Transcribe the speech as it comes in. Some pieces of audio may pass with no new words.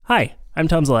Hi, I'm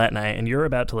Tom Zalatni, and you're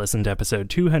about to listen to episode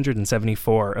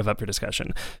 274 of Up for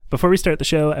Discussion. Before we start the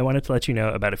show, I wanted to let you know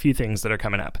about a few things that are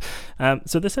coming up.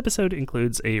 So this episode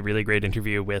includes a really great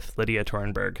interview with Lydia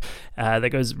Torenberg that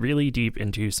goes really deep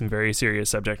into some very serious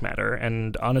subject matter,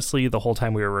 and honestly, the whole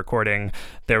time we were recording,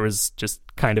 there was just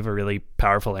kind of a really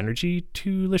powerful energy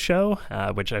to the show,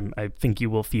 which I think you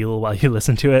will feel while you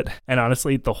listen to it. And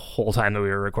honestly, the whole time that we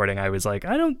were recording, I was like,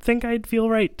 I don't think I'd feel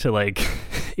right to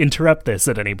interrupt this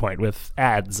at any point with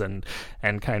ads and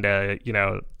kind of,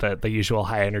 the usual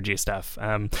high energy stuff.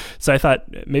 So I thought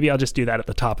maybe I'll just do that at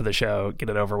the top of the show, get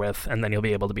it over with, and then you'll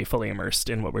be able to be fully immersed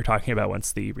in what we're talking about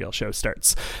once the real show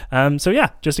starts. So yeah,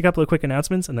 just a couple of quick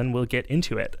announcements and then we'll get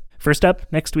into it. First up,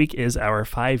 next week is our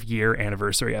 5-year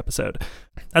anniversary episode.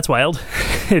 That's wild.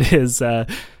 It is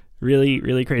really,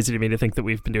 really crazy to me to think that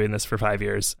we've been doing this for 5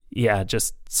 years. Yeah,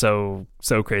 just so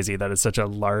crazy that it's such a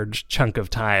large chunk of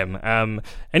time.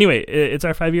 Anyway, it's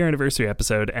our 5-year anniversary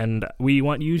episode, and we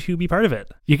want you to be part of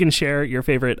it. You can share your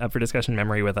favorite Up for Discussion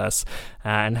memory with us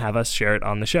and have us share it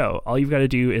on the show. All you've got to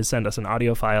do is send us an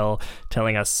audio file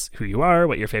telling us who you are,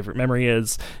 what your favorite memory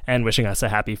is, and wishing us a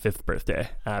happy 5th birthday.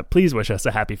 Please wish us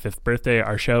a happy 5th birthday.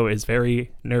 Our show is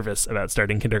very nervous about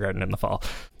starting kindergarten in the fall.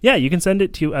 Yeah, you can send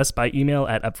it to us by email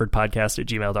at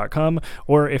upfordpodcast@gmail.com,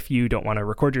 or if you don't want to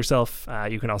record yourself,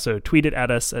 you can also tweet it at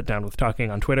us at Down With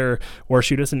Talking on Twitter, or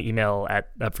shoot us an email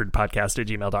at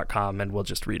upfordpodcast@gmail.com, and we'll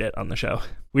just read it on the show.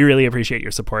 We really appreciate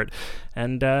your support,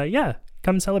 and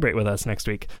come celebrate with us next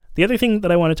week. The other thing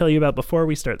that I want to tell you about before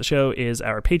we start the show is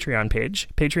our Patreon page.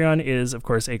 Patreon is, of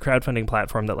course, a crowdfunding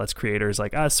platform that lets creators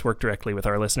like us work directly with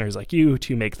our listeners like you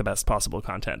to make the best possible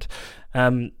content.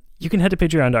 You can head to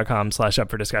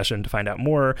patreon.com/upfordiscussion to find out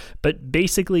more, but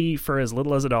basically for as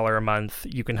little as $1 a month,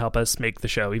 you can help us make the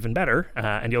show even better,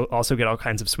 and you'll also get all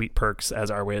kinds of sweet perks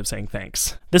as our way of saying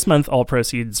thanks. This month, all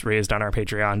proceeds raised on our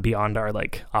Patreon beyond our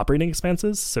operating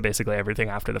expenses, so basically everything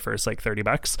after the first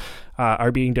 $30,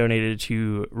 are being donated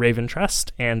to Raven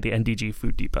Trust and the NDG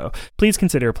Food Depot. Please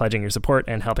consider pledging your support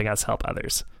and helping us help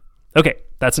others. Okay,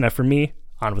 that's enough from me.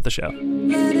 On with the show.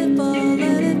 Let it fall,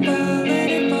 let it fall, let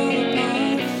it fall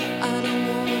apart. I don't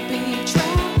wanna be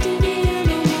trapped in here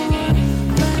no more.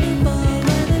 Let it fall,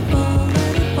 let it fall,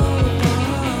 let it fall apart.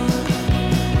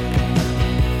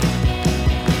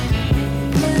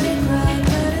 Let it crack,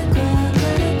 let it crack,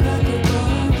 let it crack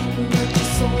apart. Let your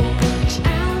soul reach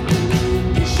out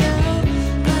beneath the shell.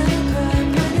 Let it crack,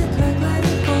 let it crack, let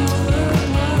it fall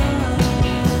apart.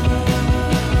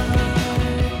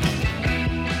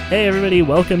 Hey everybody,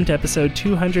 welcome to episode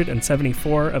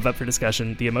 274 of Up for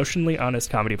Discussion, the emotionally honest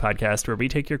comedy podcast where we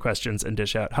take your questions and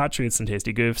dish out hot truths and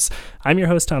tasty goofs. I'm your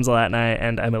host, Tom Zalatni,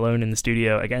 and I'm alone in the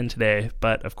studio again today,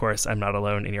 but of course I'm not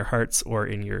alone in your hearts or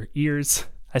in your ears.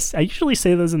 I usually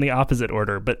say those in the opposite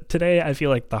order, but today I feel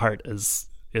like the heart is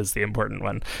the important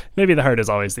one. Maybe the heart is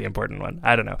always the important one.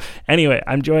 I don't know. Anyway,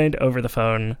 I'm joined over the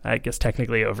phone, I guess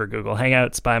technically over Google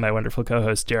Hangouts, by my wonderful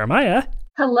co-host, Jeremiah.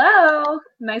 Hello.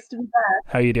 Nice to be back.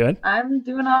 How you doing? I'm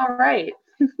doing all right.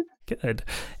 Good.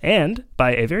 And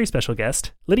by a very special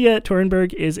guest, Lydia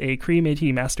Torenberg is a Cree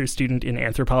Métis master's student in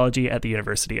anthropology at the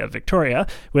University of Victoria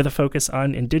with a focus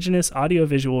on Indigenous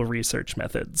audiovisual research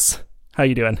methods. How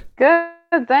you doing? Good,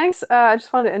 thanks. I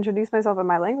just wanted to introduce myself in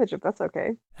my language, if that's okay.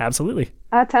 Absolutely.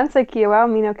 Tansai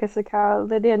kiawao mino kisakao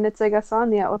Lydia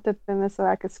nitsegasania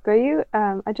otepimisoakaskoyu.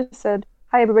 I just said,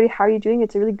 hi everybody, how are you doing?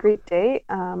 It's a really great day.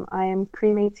 I am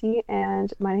Cree Métis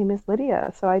and my name is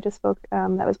Lydia. So I just spoke,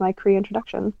 that was my Cree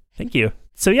introduction. Thank you.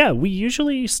 So yeah, we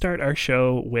usually start our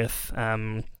show with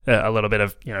a little bit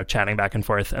of, chatting back and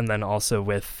forth, and then also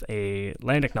with a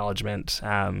land acknowledgement,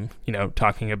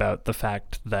 talking about the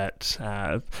fact that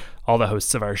all the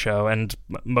hosts of our show and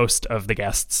most of the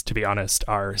guests, to be honest,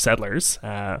 are settlers.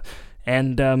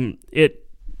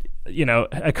 It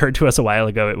occurred to us a while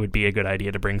ago it would be a good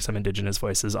idea to bring some Indigenous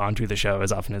voices onto the show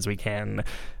as often as we can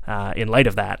in light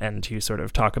of that, and to sort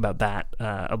of talk about that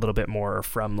a little bit more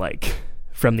from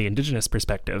the Indigenous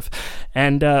perspective.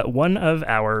 And one of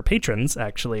our patrons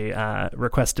actually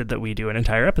requested that we do an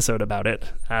entire episode about it.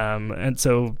 And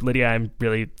so, Lydia, I'm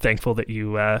really thankful that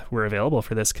you were available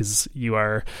for this, because you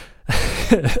are,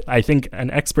 I think,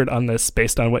 an expert on this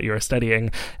based on what you are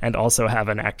studying, and also have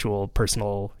an actual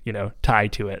personal, tie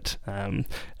to it. And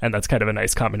that's kind of a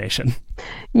nice combination.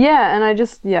 Yeah, and I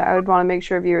would want to make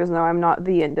sure viewers know I'm not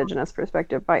the Indigenous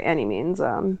perspective by any means.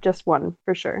 Just one,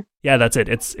 for sure. Yeah, that's it.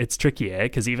 It's tricky,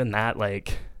 because even that,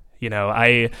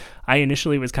 I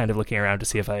initially was kind of looking around to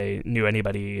see if I knew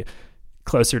anybody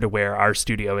closer to where our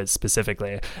studio is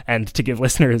specifically. And to give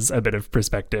listeners a bit of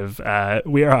perspective,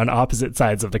 we are on opposite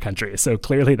sides of the country, so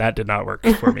clearly that did not work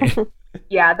for me.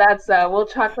 Yeah, that's we'll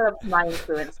chalk that up to my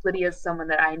influence. Lydia is someone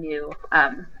that I knew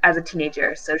as a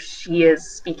teenager, so she is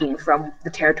speaking from the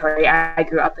territory I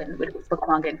grew up in, which was the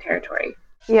Kwanghan territory.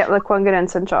 Yeah, the Kwanghan and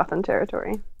Sinchothan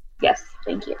territory. Yes,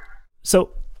 thank you.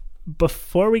 So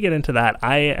before we get into that,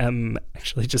 I am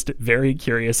actually just very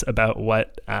curious about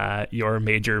what your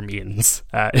major means,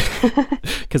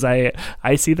 because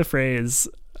I see the phrase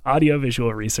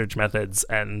audiovisual research methods,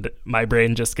 and my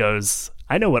brain just goes,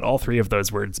 I know what all three of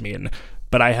those words mean,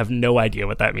 but I have no idea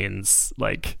what that means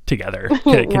like together.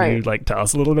 Can Right. you like tell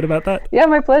us a little bit about that? Yeah,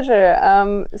 my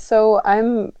pleasure. So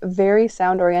I'm very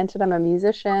sound oriented. I'm a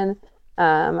musician.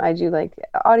 I do like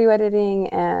audio editing,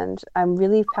 and I'm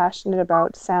really passionate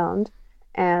about sound.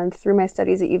 And through my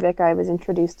studies at UVic, I was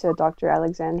introduced to Dr.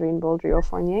 Alexandrine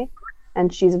Boldrio-Fournier,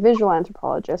 and she's a visual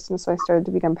anthropologist, and so I started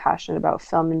to become passionate about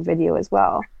film and video as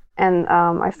well. And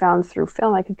I found through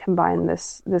film I could combine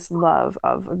this love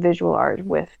of visual art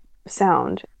with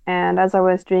sound. And as I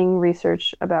was doing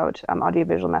research about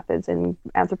audiovisual methods in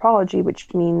anthropology,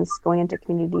 which means going into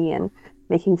community and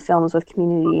making films with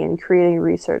community and creating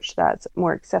research that's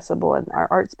more accessible and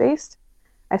arts based,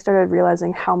 I started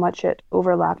realizing how much it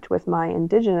overlapped with my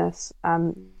indigenous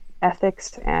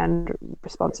ethics and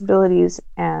responsibilities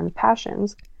and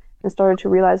passions, and started to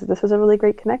realize that this was a really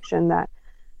great connection. That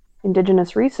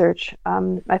indigenous research,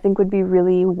 I think, would be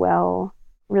really well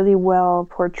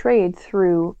portrayed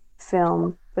through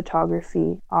film,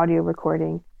 photography, audio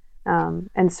recording.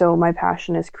 And so my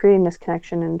passion is creating this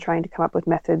connection and trying to come up with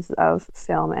methods of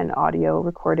film and audio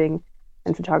recording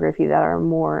and photography that are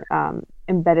more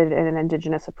embedded in an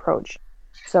indigenous approach.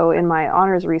 So in my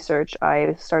honors research,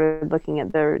 I started looking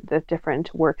at the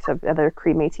different works of other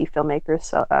Cree Métis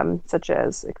filmmakers, such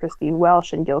as Christine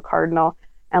Welsh and Gil Cardinal,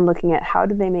 and looking at how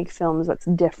do they make films that's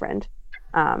different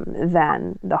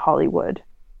than the Hollywood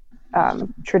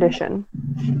tradition.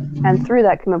 And through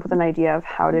that, came up with an idea of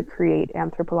how to create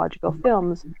anthropological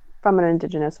films from an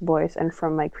indigenous voice and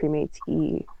from my Cree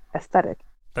Métis aesthetic.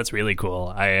 That's really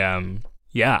cool. I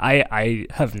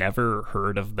have never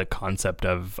heard of the concept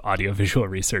of audiovisual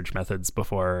research methods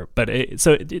before, but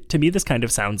to me this kind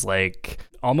of sounds like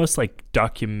almost like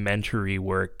documentary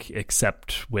work,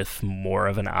 except with more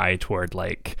of an eye toward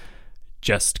like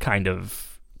just kind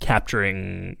of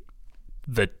capturing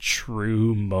the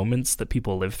true moments that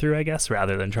people live through, I guess,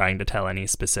 rather than trying to tell any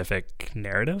specific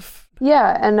narrative.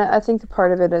 Yeah, and I think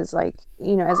part of it is like,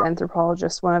 as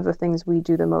anthropologists, one of the things we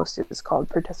do the most is called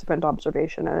participant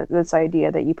observation. And this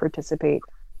idea that you participate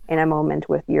in a moment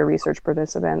with your research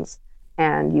participants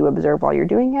and you observe while you're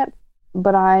doing it.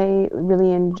 But I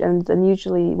really, and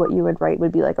usually what you would write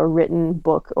would be like a written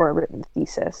book or a written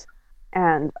thesis.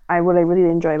 And what I really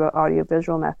enjoy about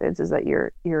audiovisual methods is that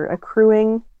you're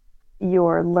accruing,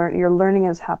 your learning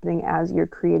is happening as you're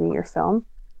creating your film,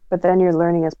 but then your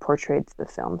learning is portrayed to the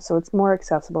film. So it's more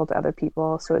accessible to other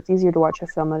people. So it's easier to watch a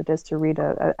film than it is to read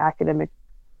an academic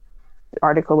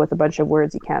article with a bunch of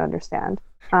words you can't understand.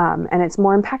 And it's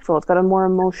more impactful. It's got a more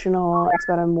emotional, it's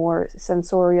got a more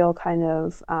sensorial kind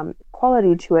of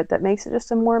quality to it that makes it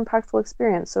just a more impactful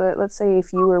experience. So let's say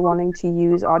if you were wanting to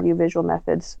use audiovisual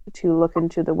methods to look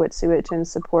into the Wet'suwet'en and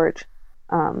support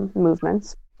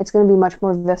movements, it's going to be much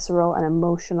more visceral and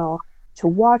emotional to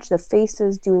watch the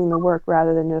faces doing the work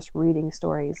rather than just reading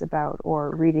stories about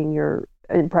or reading your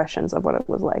impressions of what it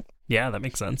was like. Yeah, that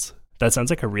makes sense. That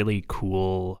sounds like a really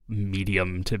cool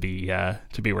medium to be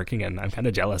working in. I'm kind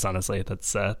of jealous, honestly.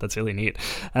 That's really neat.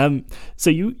 So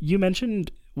you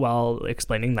mentioned while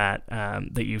explaining that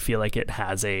that you feel like it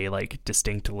has a like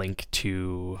distinct link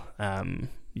to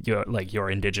your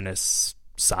indigenous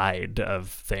side of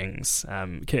things.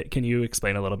 Can you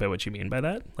explain a little bit what you mean by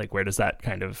that? Like, where does that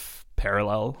kind of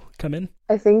parallel come in?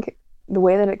 I think the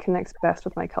way that it connects best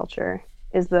with my culture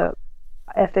is the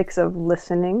ethics of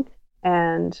listening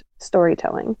and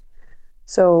storytelling.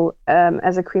 So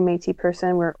as a Cree Métis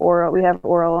person, we have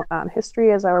oral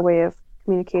history as our way of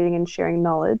communicating and sharing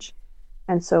knowledge.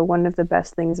 And so one of the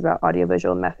best things about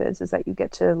audiovisual methods is that you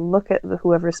get to look at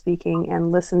whoever's speaking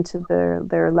and listen to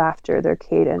their laughter, their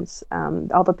cadence,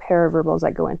 all the paraverbals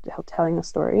that go into telling a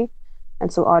story.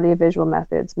 And so audiovisual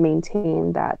methods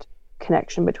maintain that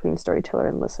connection between storyteller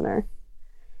and listener.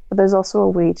 But there's also a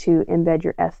way to embed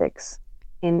your ethics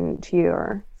into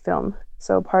your film.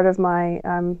 So part of my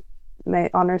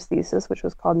honors thesis, which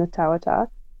was called Natawata,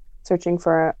 searching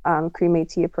for a Cree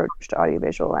Métis approach to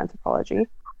audiovisual anthropology.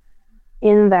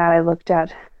 In that, I looked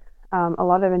at a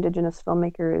lot of Indigenous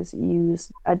filmmakers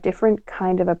use a different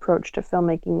kind of approach to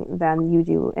filmmaking than you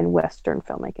do in Western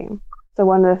filmmaking. So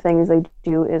one of the things they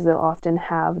do is they'll often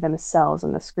have themselves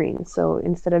on the screen. So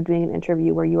instead of doing an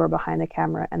interview where you are behind the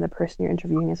camera and the person you're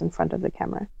interviewing is in front of the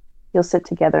camera, you'll sit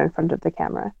together in front of the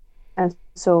camera. And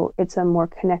so it's a more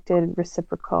connected,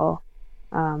 reciprocal,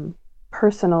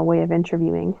 personal way of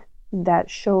interviewing that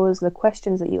shows the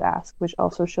questions that you ask, which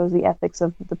also shows the ethics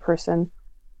of the person,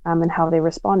 and how they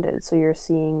responded. So you're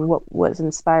seeing what was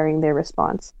inspiring their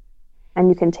response. And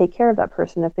you can take care of that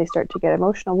person if they start to get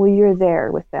emotional. Well, you're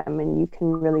there with them and you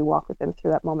can really walk with them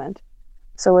through that moment.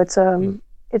 So it's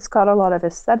got a lot of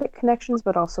aesthetic connections,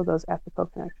 but also those ethical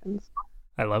connections.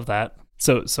 I love that.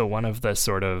 So one of the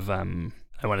sort of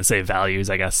I want to say values,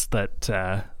 I guess, that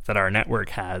our network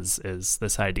has is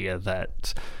this idea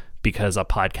that because a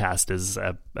podcast is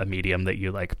a medium that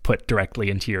you like put directly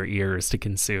into your ears to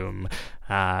consume,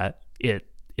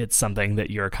 it's something that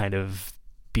you're kind of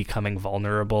becoming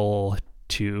vulnerable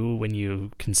to when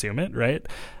you consume it, right?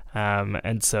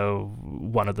 And so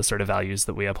one of the sort of values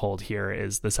that we uphold here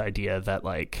is this idea that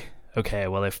like, okay,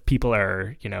 well, if people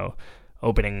are,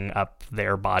 opening up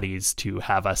their bodies to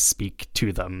have us speak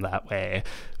to them that way,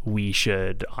 we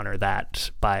should honor that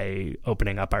by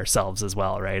opening up ourselves as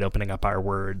well, right? Opening up our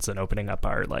words and opening up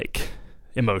our like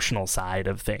emotional side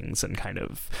of things, and kind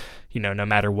of, no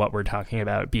matter what we're talking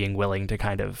about, being willing to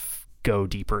kind of go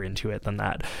deeper into it than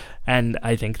that. And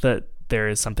I think that there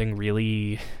is something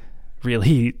really,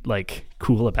 really like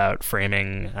cool about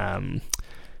framing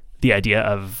the idea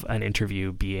of an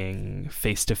interview being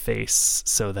face to face,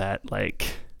 so that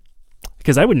like,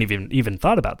 because I wouldn't even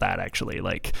thought about that actually.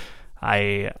 Like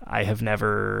I've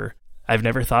never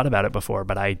thought about it before,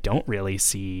 but I don't really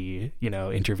see,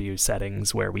 interview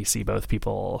settings where we see both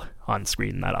people on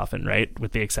screen that often, right?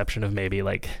 With the exception of maybe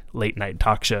like late night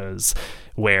talk shows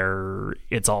where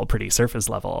it's all pretty surface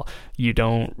level. You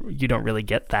don't really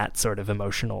get that sort of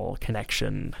emotional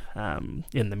connection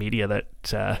in the media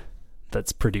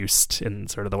that's produced in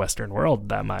sort of the Western world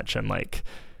that much. And like,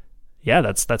 yeah,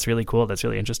 that's really cool. That's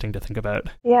really interesting to think about.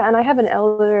 Yeah, and I have an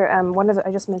elder,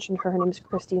 I just mentioned her name is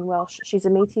Christine Welsh. She's a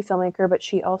Métis filmmaker, but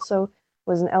she also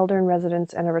was an elder in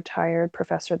residence and a retired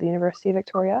professor at the University of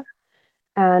Victoria.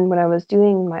 And when I was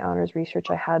doing my honors research,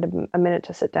 I had a minute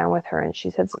to sit down with her, and she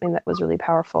said something that was really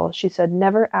powerful. She said,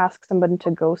 never ask somebody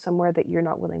to go somewhere that you're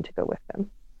not willing to go with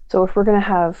them. So if we're going to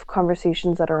have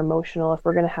conversations that are emotional, if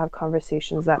we're going to have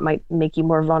conversations that might make you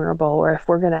more vulnerable, or if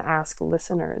we're going to ask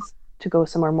listeners to go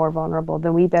somewhere more vulnerable,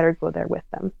 then we better go there with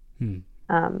them.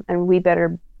 And we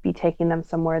better be taking them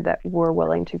somewhere that we're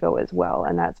willing to go as well.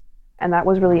 And that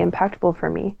was really impactful for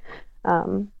me.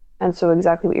 And so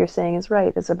exactly what you're saying is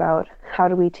right. It's about how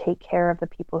do we take care of the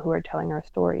people who are telling our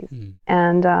stories.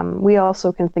 And we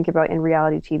also can think about in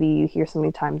reality TV, you hear so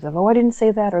many times of, oh, I didn't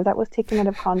say that, or that was taken out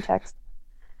of context.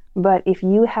 But if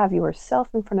you have yourself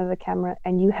in front of the camera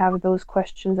and you have those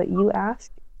questions that you ask,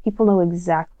 people know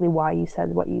exactly why you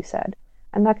said what you said.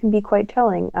 And that can be quite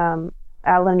telling. Alan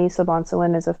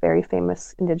Sobonsowen is a very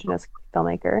famous Indigenous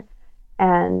filmmaker.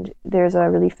 And there's a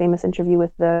really famous interview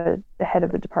with the head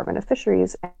of the Department of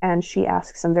Fisheries, and she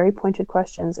asks some very pointed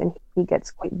questions, and he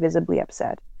gets quite visibly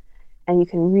upset. And you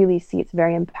can really see it's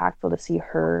very impactful to see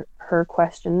her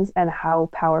questions and how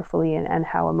powerfully and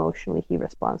how emotionally he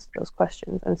responds to those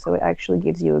questions. And so it actually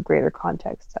gives you a greater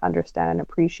context to understand and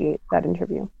appreciate that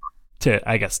interview.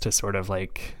 To sort of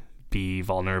like be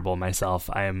vulnerable myself,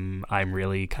 I'm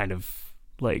really kind of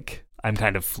like, I'm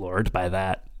kind of floored by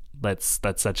that. That's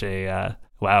such a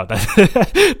wow,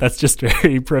 that's just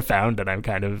very profound, and I'm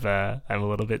kind of I'm a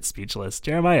little bit speechless.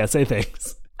 Jeremiah, say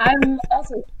things. I'm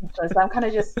also speechless. I'm kind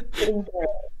of just sitting there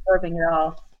absorbing it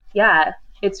all. Yeah,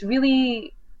 it's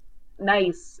really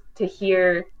nice to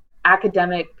hear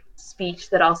academic speech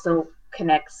that also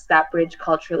connects that bridge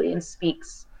culturally and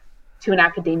speaks to an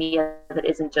academia that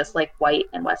isn't just like white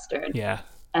and Western. Yeah.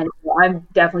 And I'm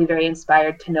definitely very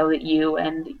inspired to know that you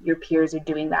and your peers are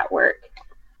doing that work.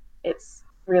 It's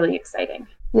really exciting.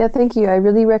 Yeah, thank you. I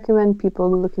really recommend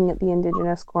people looking at the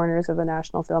Indigenous corners of the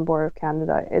National Film Board of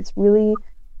Canada. It's really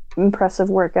impressive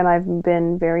work, and I've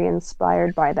been very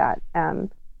inspired by that,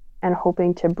 and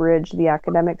hoping to bridge the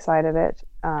academic side of it.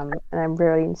 And I'm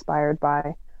very inspired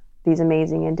by these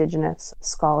amazing Indigenous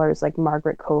scholars like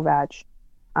Margaret Kovach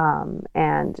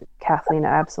and Kathleen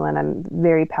Absalon. I'm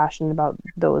very passionate about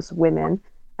those women,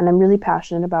 and I'm really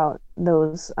passionate about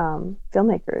those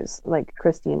filmmakers like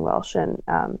Christine Welsh and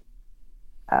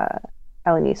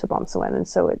Eleni Sobonsowen. And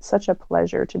so it's such a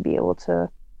pleasure to be able to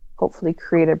hopefully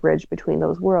create a bridge between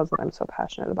those worlds that I'm so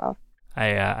passionate about.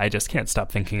 I just can't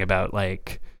stop thinking about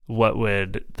like, what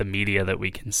would the media that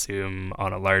we consume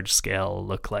on a large scale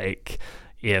look like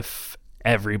if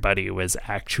everybody was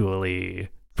actually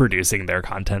producing their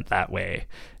content that way,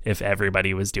 if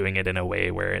everybody was doing it in a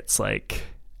way where it's like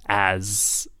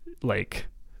as like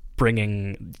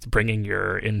bringing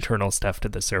your internal stuff to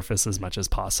the surface as much as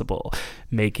possible,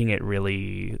 making it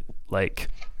really like,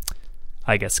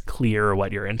 I guess, clear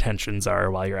what your intentions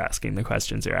are while you're asking the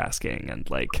questions you're asking, and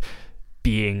like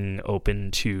being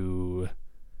open to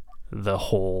the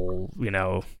whole, you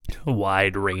know,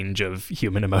 wide range of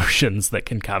human emotions that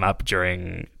can come up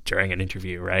during an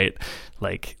interview, right?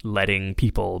 Like letting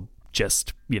people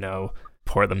just, you know,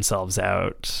 pour themselves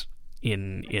out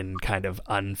in kind of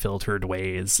unfiltered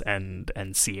ways, and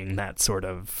seeing that sort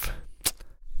of,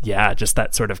 yeah, just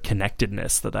that sort of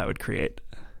connectedness that would create.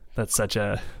 That's such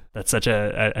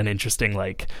an interesting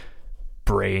like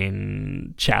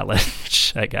brain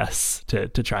challenge, I guess, to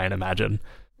try and imagine.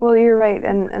 Well, you're right,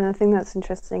 and the thing that's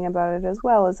interesting about it as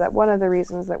well is that one of the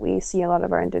reasons that we see a lot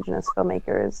of our Indigenous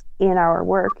filmmakers in our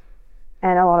work,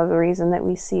 and a lot of the reason that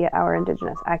we see our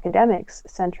Indigenous academics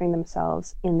centering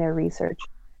themselves in their research,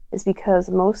 is because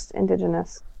most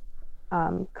Indigenous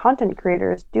content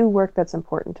creators do work that's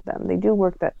important to them. They do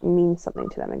work that means something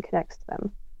to them and connects to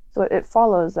them. So it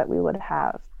follows that we would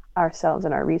have ourselves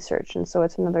in our research, and so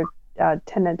it's another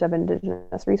tenet of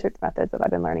Indigenous research methods that I've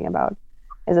been learning about,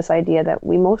 is this idea that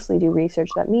we mostly do research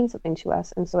that means something to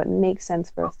us, and so it makes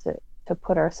sense for us to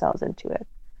put ourselves into it.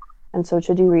 And so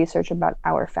to do research about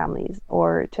our families,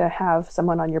 or to have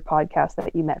someone on your podcast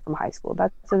that you met from high school,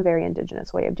 that's a very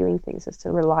Indigenous way of doing things, is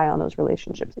to rely on those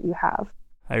relationships that you have.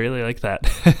 I really like that.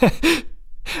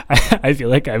 I feel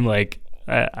like I'm like,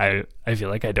 I feel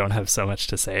like I don't have so much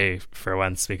to say for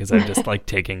once, because I'm just like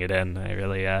taking it in. I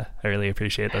really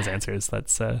appreciate those answers.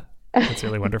 That's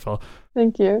really wonderful.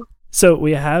 Thank you. So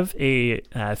we have a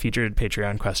featured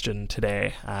Patreon question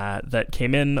today that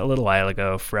came in a little while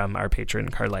ago from our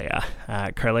patron, Carlea.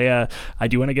 Carlea, I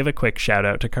do want to give a quick shout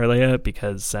out to Carlea,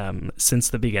 because since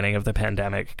the beginning of the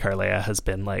pandemic, Carlea has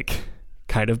been like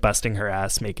kind of busting her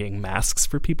ass making masks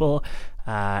for people,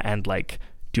 and like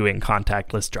doing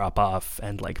contactless drop off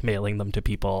and like mailing them to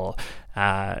people.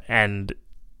 And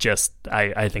just,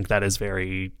 I think that is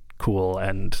very cool,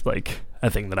 and like a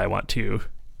thing that I want to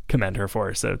commend her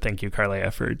for. So thank you,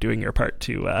 Carlea, for doing your part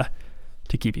to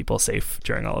keep people safe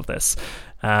during all of this.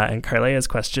 And Carlea's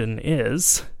question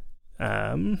is,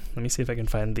 let me see if I can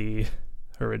find the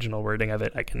original wording of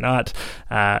it. I cannot.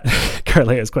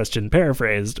 Carlea's question,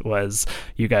 paraphrased, was,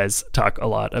 you guys talk a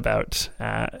lot about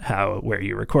how where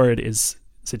you record is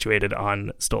situated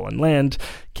on stolen land.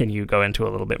 Can you go into a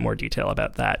little bit more detail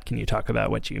about that? Can you talk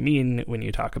about what you mean when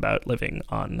you talk about living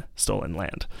on stolen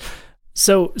land?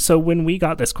 So when we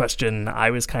got this question,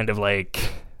 I was kind of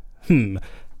like,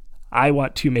 I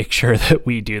want to make sure that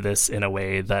we do this in a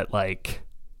way that like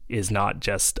is not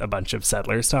just a bunch of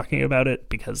settlers talking about it,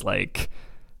 because like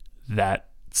that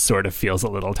sort of feels a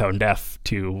little tone deaf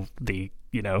to the,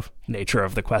 you know, nature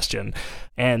of the question.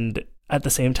 And at the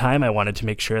same time, I wanted to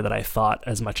make sure that I thought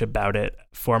as much about it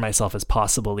for myself as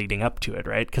possible leading up to it,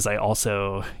 right? Because I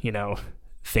also, you know,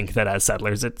 think that as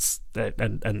settlers, it's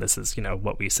and this is, you know,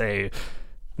 what we say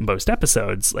most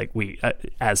episodes, like we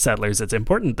as settlers, it's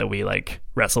important that we like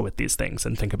wrestle with these things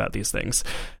and think about these things.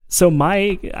 So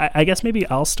I guess maybe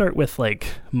I'll start with like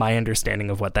my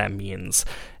understanding of what that means,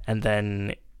 and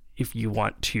then if you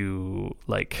want to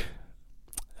like,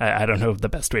 I don't know the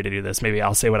best way to do this, maybe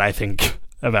I'll say what I think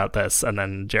about this, and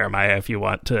then Jeremiah, if you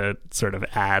want to sort of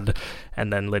add,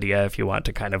 and then Lydia, if you want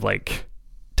to kind of like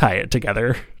tie it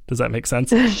together. Does that make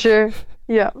sense? Sure.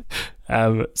 Yeah.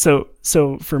 So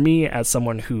for me, as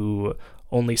someone who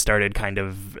only started kind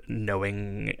of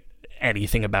knowing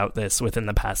anything about this within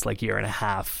the past like year and a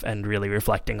half, and really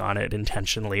reflecting on it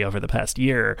intentionally over the past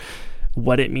year,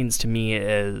 what it means to me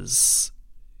is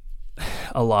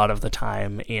a lot of the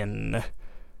time in,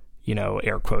 you know,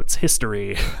 air quotes,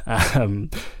 history,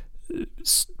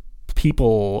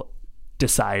 people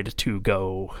decide to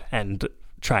go and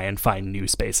try and find new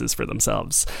spaces for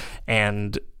themselves.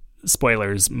 And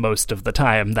spoilers, most of the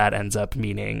time that ends up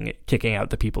meaning kicking out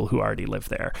the people who already live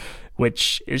there,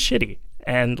 which is shitty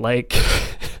and like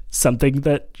something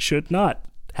that should not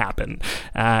happen,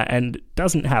 and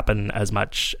doesn't happen as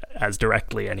much as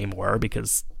directly anymore,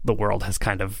 because the world has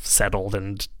kind of settled,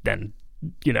 and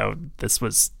you know, this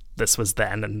was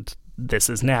then and this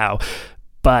is now.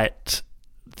 But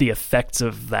the effects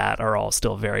of that are all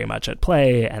still very much at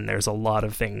play, and there's a lot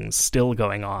of things still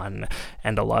going on,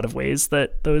 and a lot of ways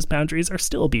that those boundaries are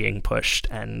still being pushed,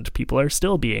 and people are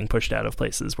still being pushed out of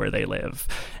places where they live.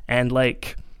 And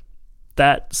like,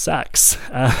 that sucks.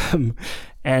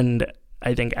 And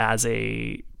I think as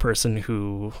a person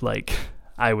who, like,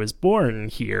 I was born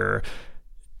here,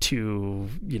 to,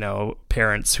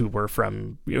 parents who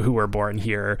were born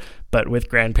here, but with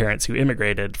grandparents who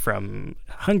immigrated from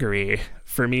Hungary,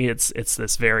 for me, it's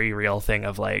this very real thing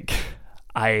of like,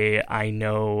 I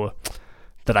know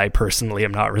that I personally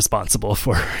am not responsible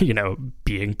for,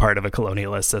 being part of a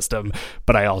colonialist system,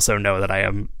 but I also know that I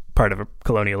am part of a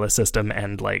colonialist system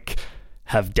and like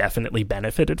have definitely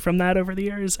benefited from that over the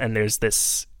years. And there's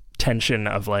this tension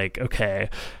of like, okay,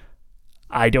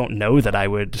 I don't know that I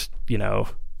would,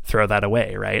 throw that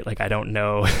away, right? Like, I don't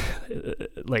know,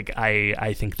 like,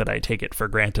 I think that I take it for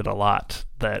granted a lot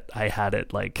that I had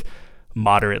it like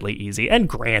moderately easy. And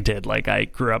granted, like, I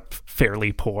grew up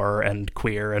fairly poor and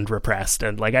queer and repressed,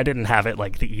 and like I didn't have it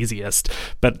like the easiest,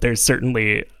 but I'm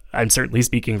certainly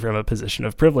speaking from a position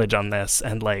of privilege on this,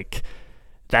 and like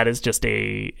that is just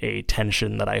a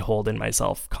tension that I hold in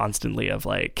myself constantly of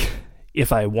like,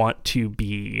 if I want to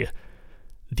be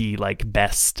the like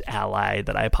best ally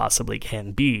that I possibly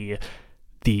can be,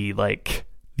 the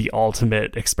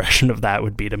ultimate expression of that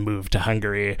would be to move to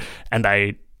Hungary, and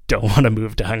I don't want to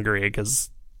move to Hungary because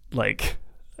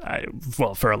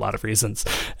for a lot of reasons.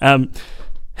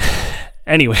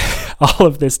 Anyway, all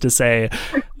of this to say,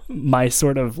 my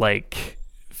sort of like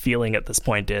feeling at this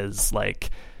point is like,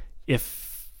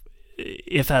 if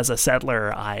as a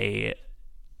settler I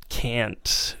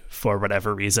can't, for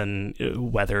whatever reason,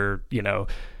 whether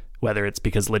it's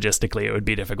because logistically it would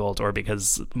be difficult or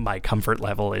because my comfort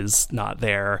level is not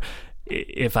there,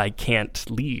 if I can't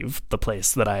leave the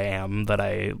place that I am, that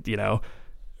I,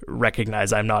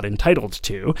 recognize I'm not entitled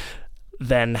to,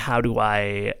 then how do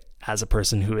I, as a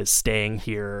person who is staying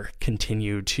here,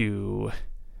 continue to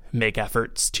make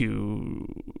efforts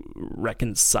to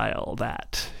reconcile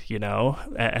that,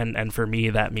 And for me,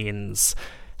 that means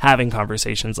having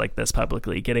conversations like this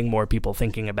publicly, getting more people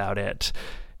thinking about it,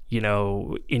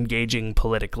 engaging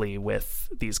politically with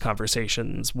these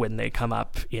conversations when they come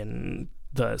up in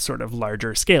the sort of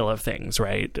larger scale of things,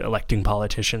 right? Electing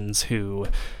politicians who,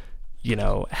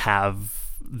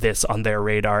 have this on their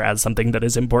radar as something that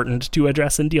is important to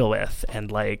address and deal with,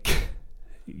 and like,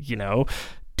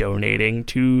 donating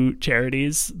to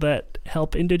charities that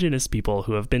help Indigenous people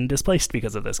who have been displaced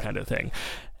because of this kind of thing.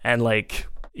 And like,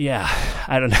 yeah,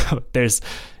 I don't know.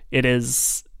 It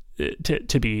is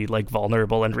to be like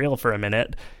vulnerable and real for a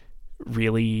minute,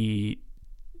 really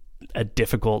a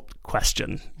difficult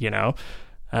question,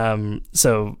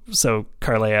 So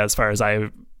Carlea, as far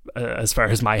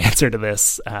as my answer to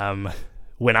this,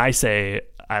 when I say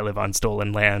I live on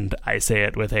stolen land, I say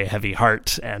it with a heavy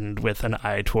heart and with an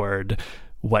eye toward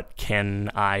what can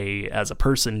I as a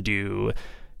person do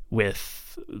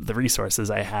with the resources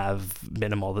I have,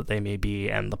 minimal that they may be,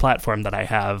 and the platform that I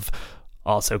have,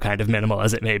 also kind of minimal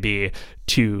as it may be,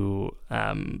 to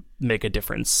make a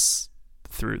difference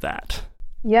through that.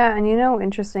 Yeah, and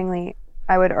interestingly,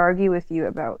 I would argue with you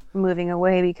about moving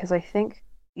away, because I think,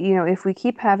 if we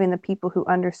keep having the people who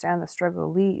understand the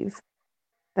struggle leave,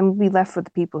 then we'll be left with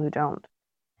the people who don't.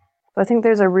 So I think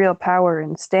there's a real power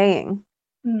in staying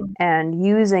and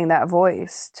using that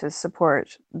voice to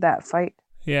support that fight.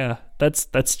 Yeah,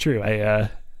 that's true.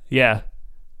 Yeah.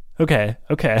 Okay.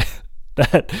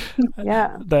 That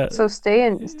Yeah. that So stay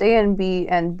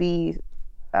and be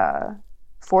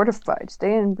fortified.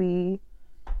 Stay and be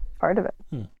part of it.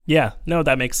 Yeah, no,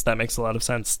 that makes a lot of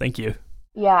sense. Thank you.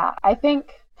 Yeah, I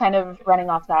think kind of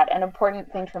running off that, an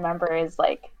important thing to remember is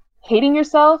like hating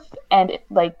yourself and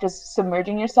like just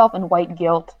submerging yourself in white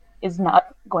guilt is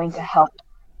not going to help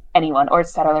anyone, or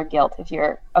settler guilt if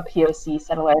you're a POC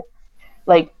settler.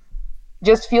 Like,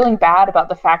 just feeling bad about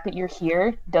the fact that you're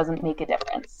here doesn't make a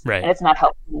difference. Right. And it's not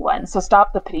helping anyone. So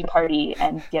stop the pity party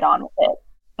and get on with it.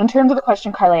 In terms of the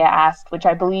question Carlea asked, which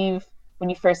I believe when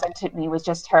you first sent it to me was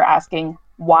just her asking,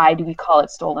 why do we call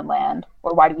it stolen land?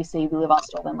 Or why do we say we live on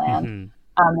stolen land?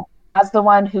 As the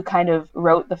one who kind of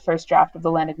wrote the first draft of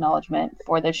the land acknowledgement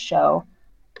for this show,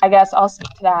 I guess I'll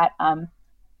speak to that.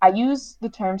 I use the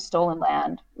term stolen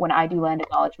land when I do land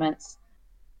acknowledgements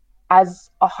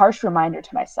as a harsh reminder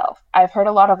to myself. I've heard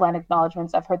a lot of land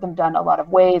acknowledgements. I've heard them done a lot of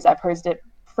ways. I've heard it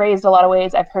phrased a lot of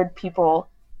ways. I've heard people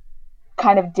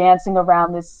kind of dancing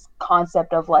around this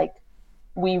concept of like,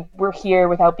 we're here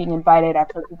without being invited. I've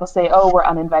heard people say, oh, we're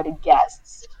uninvited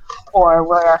guests, or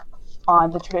we're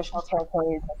on the traditional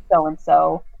territories of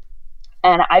so-and-so.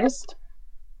 And I just,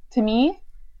 to me,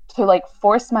 to like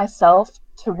force myself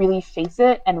to really face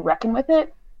it and reckon with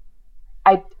it,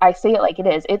 I say it like it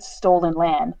is. It's stolen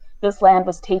land. This land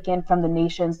was taken from the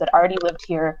nations that already lived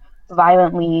here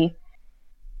violently,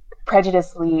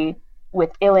 prejudiciously,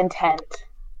 with ill intent.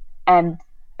 And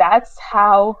that's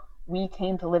how we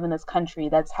came to live in this country.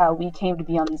 That's how we came to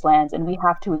be on these lands. And we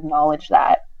have to acknowledge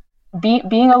that.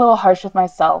 being a little harsh with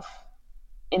myself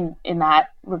in that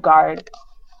regard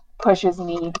pushes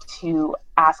me to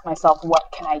ask myself,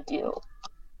 what can I do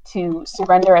to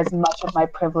surrender as much of my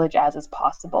privilege as is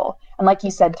possible? And like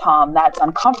you said, Tom, that's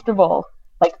uncomfortable.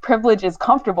 Like, privilege is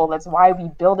comfortable. That's why we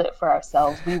build it for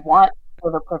ourselves. We want to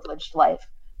live a privileged life,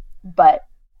 but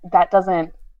that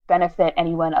doesn't benefit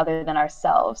anyone other than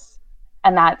ourselves.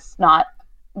 And that's not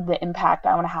the impact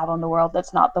I want to have on the world.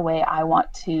 That's not the way I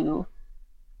want to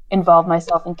involve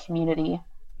myself in community.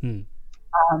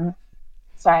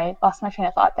 Sorry, lost my train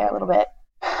of thought there a little bit.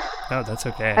 No, that's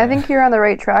okay. I think you're on the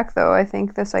right track, though. I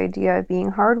think this idea of being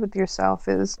hard with yourself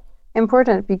is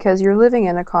important because you're living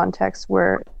in a context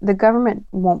where the government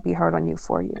won't be hard on you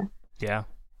for you. Yeah.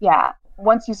 Yeah.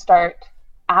 Once you start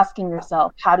asking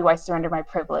yourself, how do I surrender my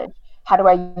privilege? How do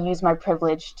I use my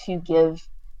privilege to give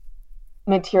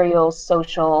material,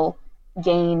 social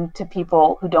gain to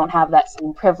people who don't have that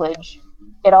same privilege?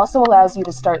 It also allows you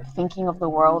to start thinking of the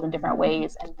world in different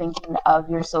ways and thinking of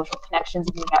your social connections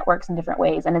and your networks in different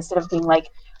ways. And instead of being like,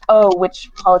 oh, which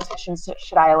politicians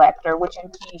should I elect, or which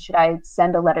MP should I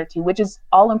send a letter to, which is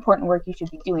all important work you should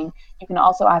be doing, you can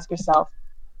also ask yourself,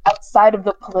 outside of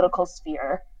the political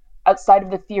sphere, outside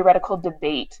of the theoretical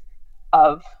debate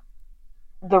of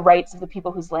the rights of the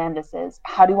people whose land this is,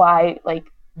 how do I, like,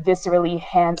 viscerally,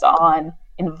 hands-on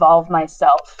involve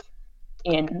myself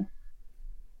in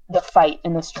the fight,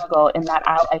 in the struggle, in that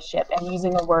allyship? And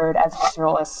using a word as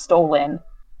visceral as stolen,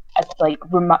 as like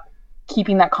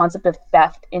keeping that concept of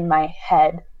theft in my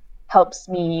head helps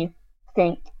me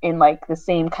think in like the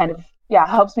same kind of,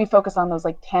 helps me focus on those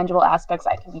like tangible aspects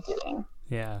I can be doing.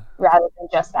 Yeah. Rather than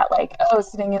just that, like, oh,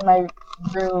 sitting in my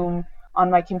room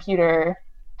on my computer,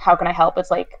 how can I help?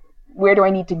 It's like, where do I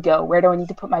need to go? Where do I need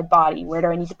to put my body? Where do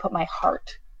I need to put my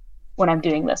heart when I'm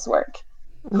doing this work?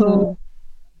 Who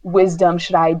wisdom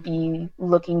should I be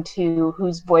looking to?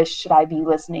 Whose voice should I be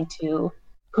listening to?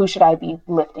 Who should I be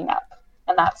lifting up?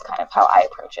 And that's kind of how I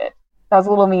approach it. That was a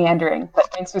little meandering,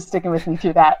 but thanks for sticking with me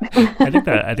through that. I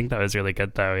think that was really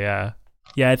good though. Yeah.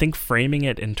 Yeah. I think framing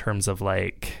it in terms of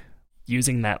like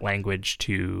using that language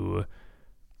to,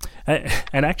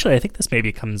 and actually I think this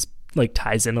maybe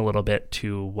ties in a little bit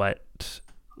to what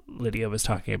Lydia was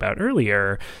talking about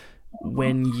earlier.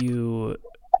 When you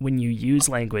use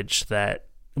language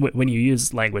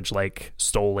like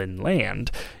stolen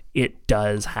land, it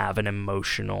does have an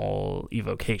emotional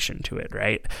evocation to it,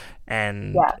 right?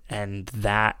 And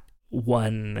that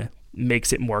one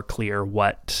makes it more clear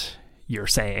what you're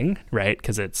saying, right?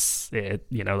 Because it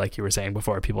like you were saying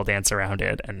before, people dance around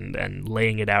it, and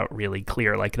laying it out really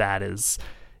clear like that is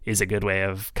a good way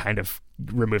of kind of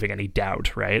removing any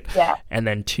doubt, right? Yeah. And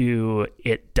then two,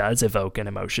 it does evoke an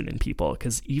emotion in people,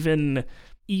 because even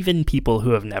people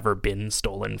who have never been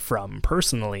stolen from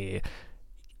personally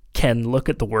can look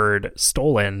at the word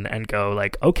stolen and go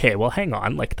like, okay, well, hang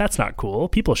on, like, that's not cool.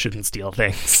 People shouldn't steal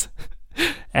things.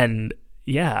 And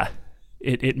yeah,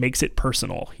 it makes it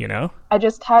personal, you know? I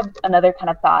just had another kind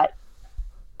of thought.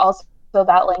 Also,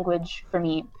 that language for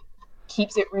me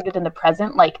keeps it rooted in the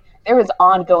present. Like, there is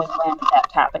ongoing land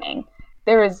theft happening.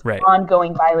 There is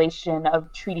ongoing violation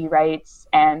of treaty rights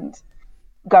and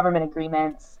government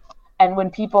agreements. And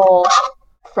when people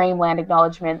frame land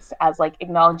acknowledgements as like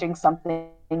acknowledging something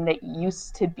that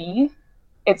used to be,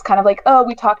 it's kind of like, oh,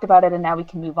 we talked about it and now we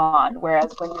can move on.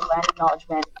 Whereas when your land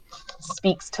acknowledgement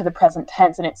speaks to the present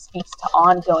tense and it speaks to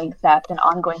ongoing theft and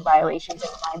ongoing violations, it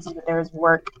reminds you that there is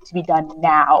work to be done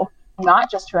now,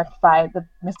 not just to rectify the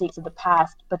mistakes of the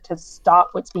past, but to stop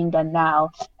what's being done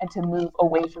now and to move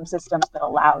away from systems that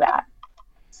allow that.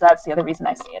 So that's the other reason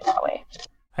I see it that way.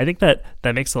 I think that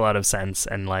makes a lot of sense,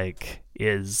 and like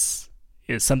is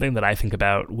something that I think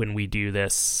about when we do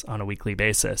this on a weekly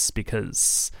basis,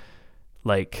 because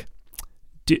like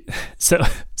so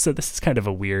this is kind of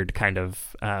a weird kind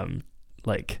of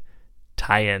like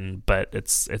tie-in, but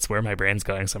it's where my brain's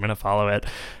going, so I'm gonna follow it.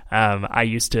 I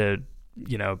used to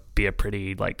be a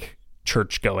pretty like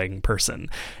church going person,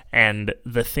 and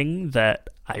the thing that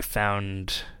I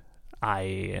found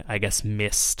I guess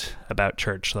missed about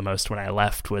church the most when I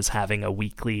left was having a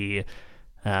weekly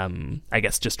I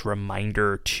guess just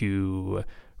reminder to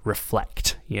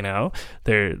reflect.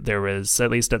 There was,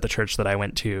 at least at the church that I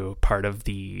went to, part of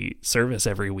the service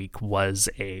every week was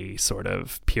a sort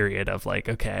of period of like,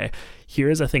 okay,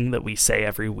 here's a thing that we say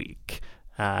every week.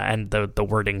 And the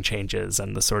wording changes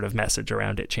and the sort of message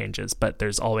around it changes. But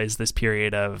there's always this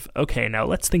period of, okay, now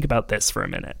let's think about this for a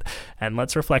minute and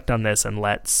let's reflect on this and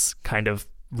let's kind of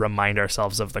remind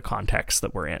ourselves of the context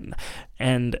that we're in.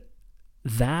 And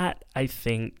that, I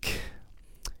think,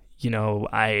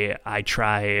 I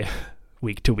try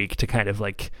week to week to kind of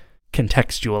like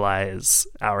contextualize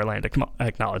our land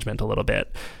acknowledgement a little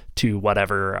bit to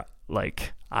whatever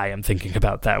like I am thinking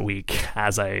about that week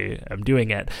as I am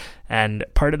doing it. And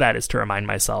part of that is to remind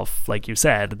myself, like you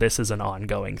said, this is an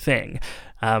ongoing thing.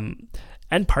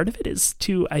 And part of it is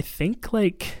to, I think,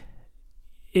 like,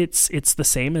 it's the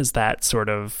same as that sort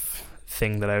of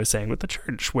thing that I was saying with the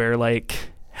church, where like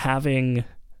having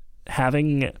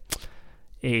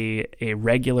a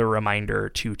regular reminder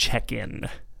to check in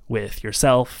with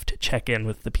yourself, to check in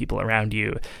with the people around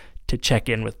you, to check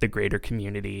in with the greater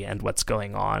community and what's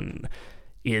going on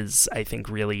is, I think,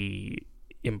 really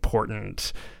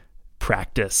important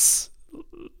practice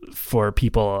for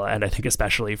people. And I think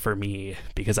especially for me,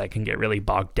 because I can get really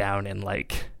bogged down in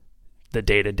like the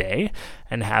day to day,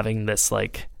 and having this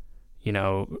like, you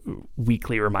know,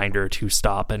 weekly reminder to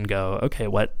stop and go, okay,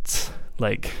 what,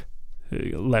 like,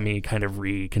 let me kind of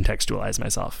recontextualize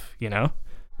myself, you know?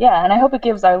 Yeah, and I hope it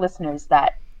gives our listeners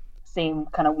that same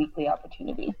kind of weekly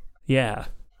opportunity. Yeah.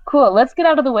 Cool. Let's get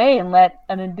out of the way and let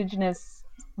an Indigenous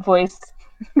voice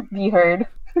be heard.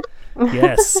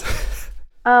 Yes.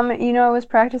 You know, I was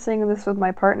practicing this with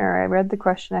my partner. I read the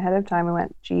question ahead of time and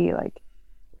went, gee, like,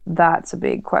 that's a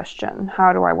big question.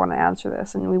 How do I want to answer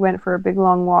this? And we went for a big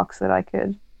long walk so that I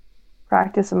could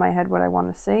practice in my head what I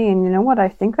want to say. And you know what? I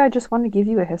think I just want to give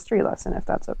you a history lesson, if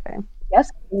that's okay.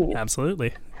 Yes, please.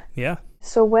 Absolutely. Yeah.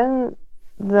 So when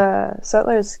the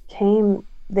settlers came,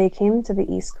 they came to the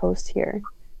East Coast here,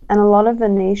 and a lot of the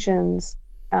nations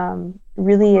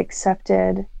really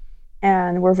accepted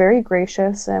and were very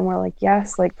gracious and were like,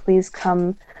 yes, like, please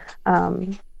come,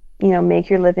 you know, make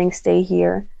your living, stay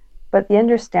here. But the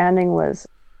understanding was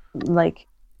like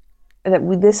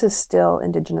that this is still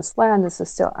Indigenous land, this is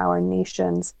still our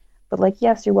nations, but like,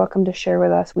 yes, you're welcome to share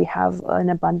with us. We have an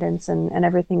abundance and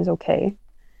everything's okay.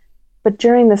 But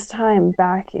during this time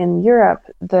back in Europe,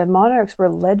 the monarchs were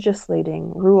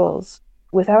legislating rules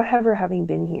without ever having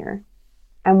been here.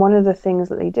 And one of the things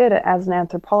that they did, as an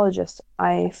anthropologist,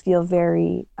 I feel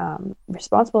very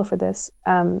responsible for this.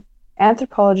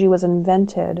 Anthropology was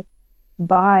invented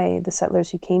by the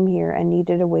settlers who came here and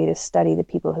needed a way to study the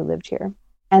people who lived here.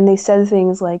 And they said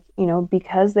things like, you know,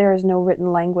 because there is no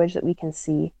written language that we can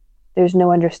see, there's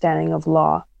no understanding of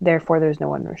law, therefore there's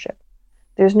no ownership.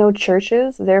 There's no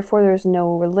churches, therefore there's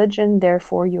no religion,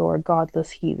 therefore you're godless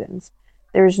heathens.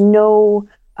 There's no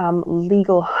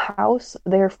legal house,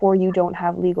 therefore you don't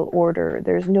have legal order.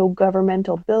 There's no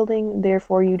governmental building,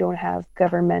 therefore you don't have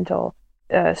governmental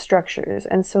structures.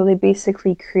 And so they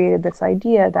basically created this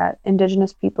idea that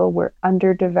Indigenous people were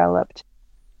underdeveloped,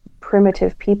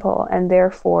 primitive people, and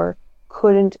therefore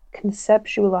couldn't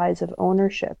conceptualize of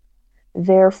ownership.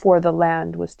 Therefore, the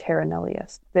land was terra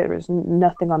nullius. There was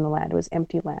nothing on the land. It was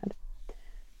empty land.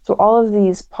 So all of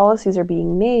these policies are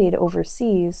being made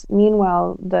overseas.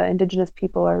 Meanwhile, the Indigenous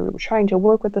people are trying to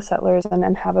work with the settlers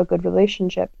and have a good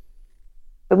relationship.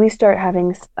 But we start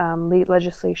having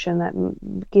legislation that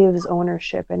gives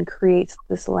ownership and creates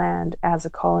this land as a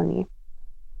colony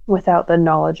without the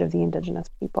knowledge of the Indigenous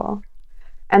people.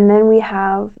 And then we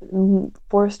have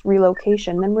forced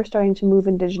relocation. Then we're starting to move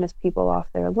Indigenous people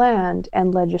off their land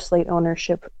and legislate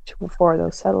ownership for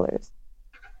those settlers.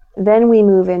 Then we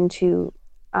move into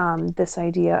this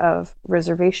idea of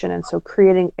reservation, and so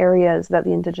creating areas that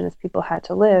the Indigenous people had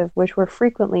to live, which were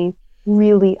frequently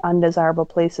really undesirable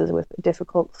places with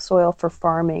difficult soil for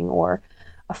farming or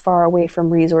far away from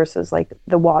resources like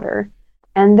the water.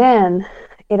 And then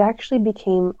it actually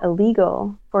became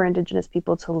illegal for Indigenous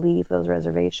people to leave those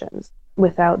reservations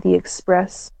without the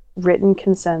express written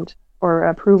consent or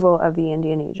approval of the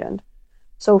Indian agent.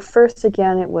 So first,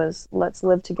 again, it was, let's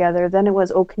live together. Then it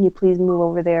was, oh, can you please move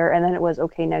over there? And then it was,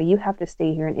 okay, now you have to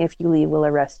stay here, and if you leave, we'll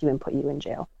arrest you and put you in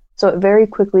jail. So it very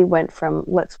quickly went from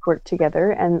let's work together,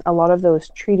 and a lot of those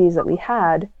treaties that we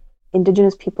had,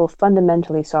 Indigenous people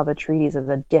fundamentally saw the treaties as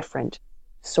a different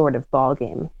sort of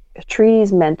ballgame.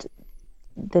 Treaties meant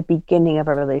the beginning of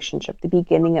a relationship, the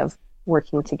beginning of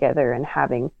working together and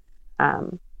having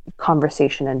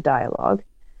conversation and dialogue.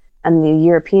 And the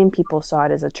European people saw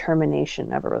it as a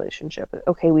termination of a relationship.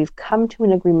 Okay, we've come to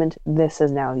an agreement. This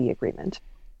is now the agreement.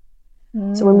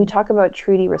 So when we talk about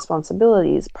treaty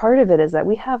responsibilities, part of it is that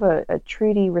we have a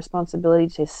treaty responsibility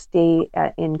to stay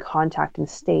in contact and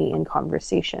stay in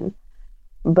conversation.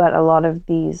 But a lot of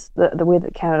these, the way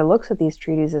that Canada looks at these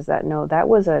treaties is that, no, that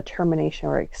was a termination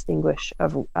or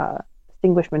extinguishment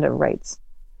of rights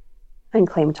and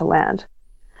claim to land.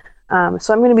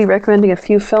 So I'm going to be recommending a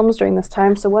few films during this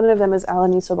time. So one of them is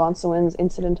Alaniso Bonsawin's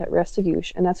Incident at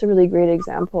Restigouche, and that's a really great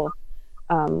example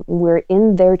where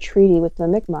in their treaty with the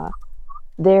Mi'kmaq,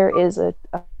 there is a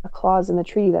clause in the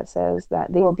treaty that says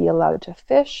that they will be allowed to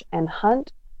fish and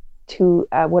hunt to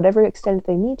whatever extent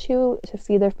they need to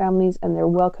feed their families, and they're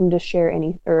welcome to share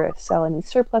any or sell any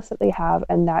surplus that they have,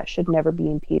 and that should never be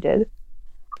impeded.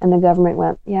 And the government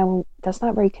went, yeah, well, that's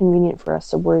not very convenient for us,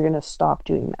 so we're going to stop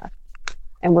doing that,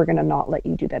 and we're going to not let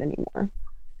you do that anymore.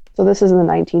 So this is in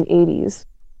the 1980s,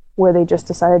 where they just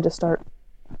decided to start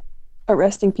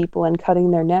arresting people and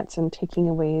cutting their nets and taking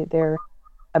away their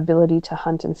ability to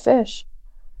hunt and fish,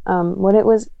 when it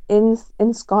was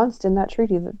ensconced in that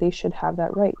treaty that they should have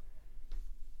that right.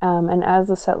 And as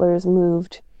the settlers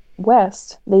moved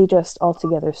west, they just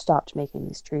altogether stopped making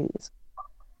these treaties.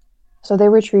 So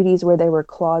there were treaties where there were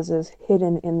clauses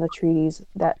hidden in the treaties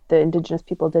that the indigenous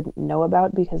people didn't know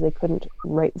about because they couldn't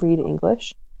read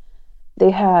English.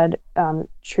 They had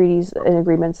treaties and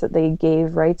agreements that they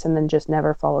gave rights and then just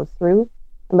never followed through.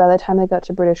 And by the time they got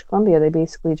to British Columbia, they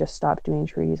basically just stopped doing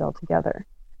treaties altogether.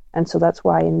 And so that's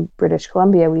why in British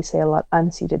Columbia, we say a lot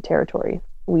unceded territory.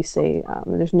 We say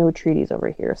there's no treaties over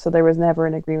here. So there was never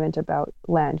an agreement about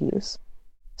land use.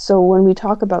 So when we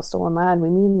talk about stolen land, we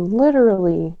mean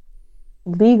literally,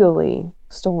 legally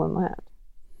stolen land.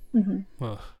 Mm-hmm.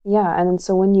 Ugh. Yeah, and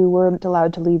so when you weren't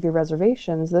allowed to leave your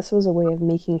reservations, this was a way of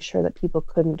making sure that people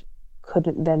couldn't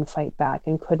then fight back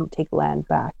and couldn't take land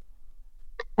back.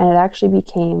 And it actually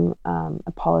became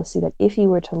a policy that if you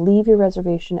were to leave your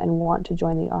reservation and want to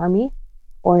join the army,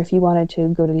 or if you wanted to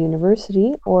go to the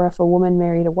university, or if a woman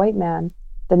married a white man,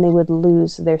 then they would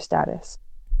lose their status.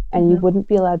 And you wouldn't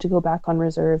be allowed to go back on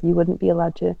reserve. You wouldn't be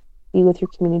allowed to be with your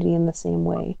community in the same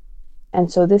way.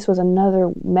 And so this was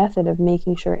another method of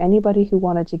making sure anybody who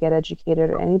wanted to get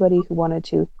educated or anybody who wanted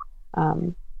to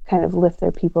kind of lift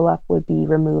their people up would be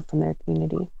removed from their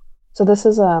community. So this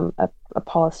is a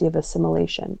policy of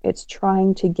assimilation. It's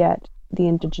trying to get the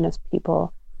indigenous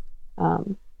people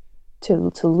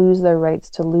to lose their rights,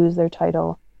 to lose their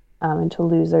title, and to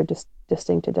lose their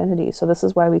distinct identity. So this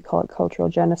is why we call it cultural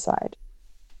genocide.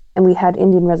 And we had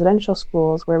Indian residential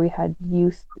schools where we had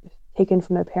youth taken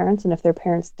from their parents, and if their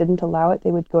parents didn't allow it,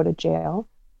 they would go to jail.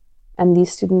 And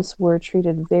these students were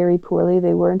treated very poorly.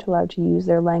 They weren't allowed to use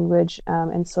their language,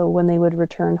 and so when they would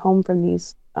return home from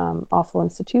these awful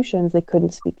institutions, they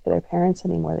couldn't speak to their parents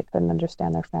anymore. They couldn't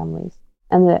understand their families.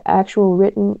 And the actual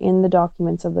written in the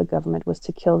documents of the government was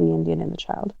to kill the Indian and the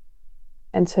child,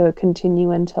 and to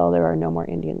continue until there are no more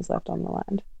Indians left on the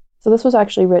land. So this was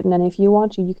actually written, and if you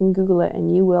want to, you can Google it,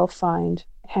 and you will find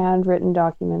handwritten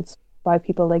documents by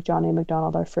people like John A.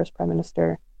 Macdonald, our first Prime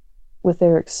Minister, with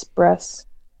their express,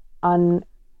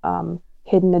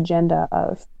 hidden agenda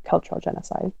of cultural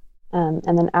genocide.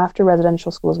 And then after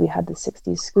residential schools, we had the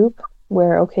 60s scoop,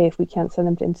 where, okay, if we can't send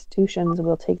them to institutions,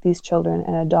 we'll take these children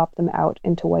and adopt them out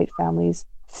into white families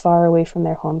far away from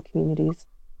their home communities.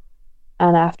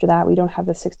 And after that, we don't have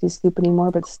the 60s scoop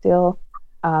anymore, but still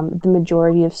the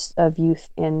majority of youth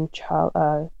in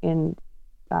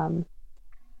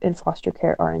foster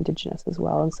care are Indigenous as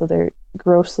well. And so they're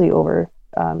grossly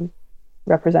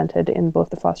represented in both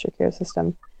the foster care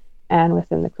system and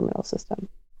within the criminal system.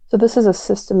 So this is a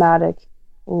systematic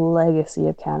legacy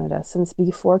of Canada. Since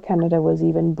before Canada was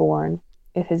even born,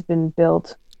 it has been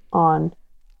built on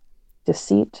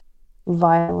deceit,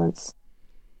 violence,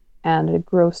 and a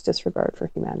gross disregard for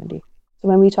humanity. So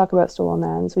when we talk about stolen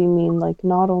lands, we mean like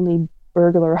not only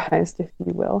burglarized, if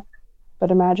you will,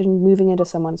 but imagine moving into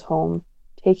someone's home,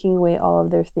 taking away all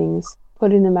of their things,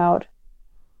 putting them out,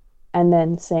 and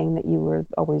then saying that you were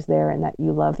always there and that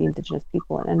you love the Indigenous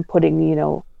people, and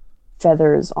putting,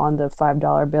 feathers on the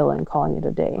 $5 bill and calling it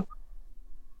a day,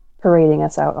 parading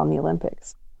us out on the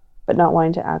Olympics, but not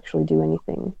wanting to actually do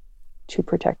anything to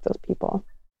protect those people.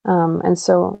 And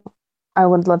so I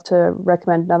would love to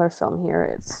recommend another film here.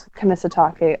 It's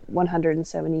Kamisatake,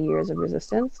 170 Years of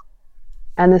Resistance.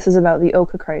 And this is about the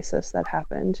Oka crisis that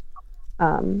happened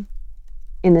in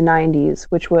the 90s,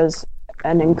 which was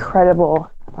an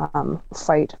incredible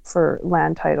fight for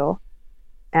land title.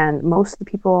 And most of the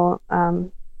people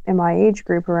in my age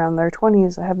group around their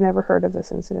 20s have never heard of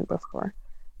this incident before.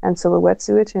 And so the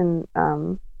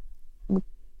Wet'suwet'en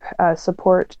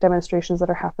support demonstrations that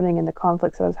are happening and the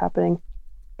conflicts that is happening,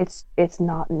 it's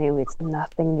not new. It's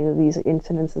nothing new. These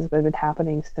incidences have been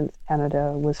happening since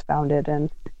Canada was founded.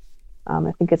 And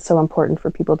I think it's so important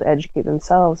for people to educate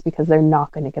themselves, because they're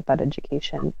not going to get that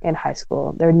education in high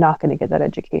school. They're not going to get that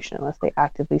education unless they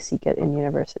actively seek it in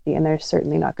university. And they're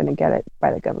certainly not going to get it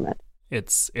by the government.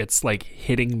 It's like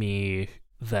hitting me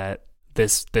that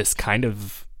this kind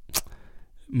of,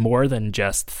 more than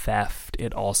just theft,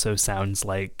 it also sounds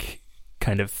like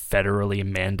kind of federally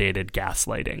mandated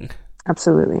gaslighting.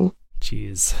 Absolutely.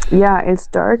 Jeez. Yeah, it's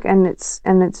dark and it's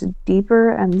deeper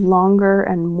and longer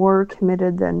and more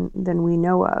committed than we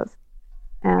know of.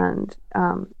 And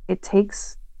it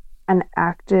takes an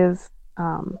active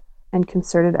and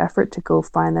concerted effort to go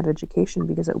find that education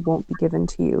because it won't be given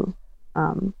to you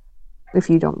if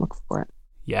you don't look for it.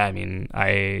 Yeah, I mean,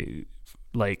 I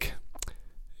like,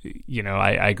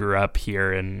 I grew up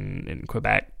here in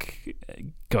Quebec,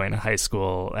 going to high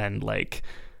school, and like,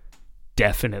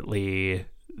 definitely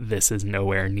this is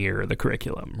nowhere near the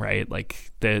curriculum, right?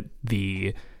 Like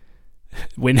the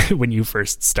when you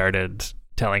first started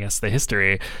telling us the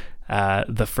history,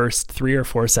 the first 3 or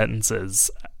 4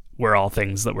 sentences were all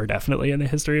things that were definitely in the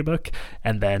history book,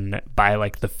 and then by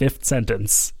like the 5th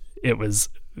sentence, it was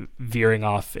veering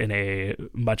off in a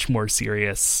much more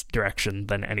serious direction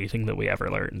than anything that we ever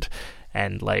learned.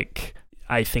 And like,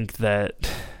 I think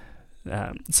that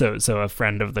so a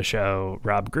friend of the show,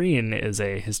 Rob Green, is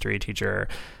a history teacher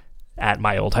at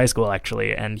my old high school,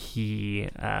 actually, and he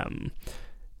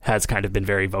has kind of been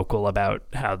very vocal about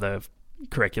how the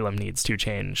curriculum needs to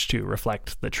change to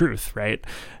reflect the truth, right?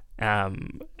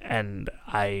 And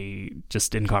I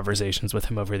just, in conversations with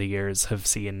him over the years, have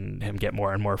seen him get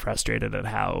more and more frustrated at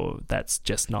how that's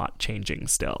just not changing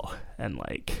still. And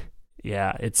like,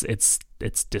 yeah, it's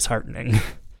disheartening.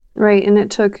 Right, and it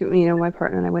took, my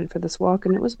partner and I went for this walk,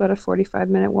 and it was about a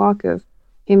 45-minute walk of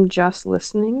him just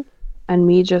listening and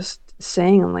me just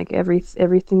saying like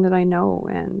everything that I know,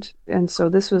 and so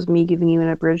this was me giving you an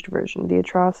abridged version. The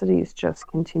atrocities just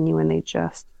continue, and they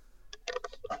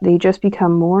just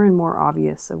become more and more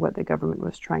obvious of what the government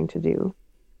was trying to do.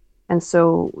 And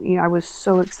so, I was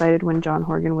so excited when John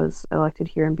Horgan was elected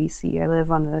here in BC. I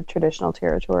live on the traditional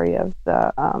territory of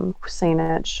the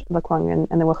Saanich, Lekwungen,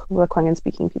 and the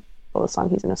Lekwungen-speaking people of the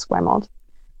Songhees and Esquimalt.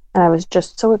 And I was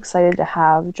just so excited to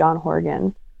have John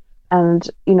Horgan. And,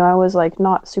 I was like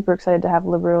not super excited to have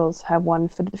Liberals have won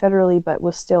federally, but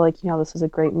was still like, this is a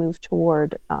great move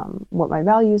toward what my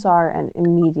values are. And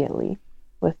immediately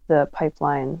with the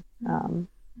pipeline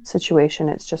situation,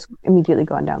 it's just immediately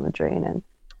gone down the drain.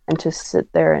 And to sit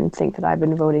there and think that I've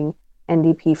been voting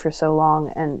NDP for so long,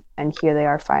 and here they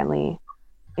are finally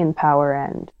in power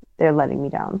and they're letting me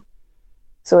down.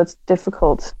 So it's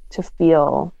difficult to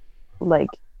feel like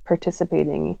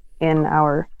participating in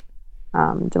our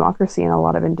democracy, and a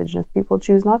lot of Indigenous people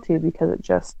choose not to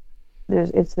because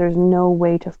there's no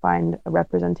way to find a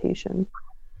representation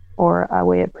or a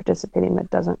way of participating that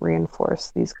doesn't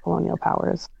reinforce these colonial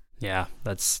powers. Yeah,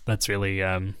 that's really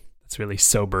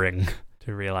sobering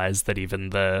to realize that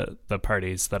even the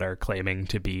parties that are claiming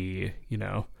to be,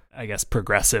 I guess,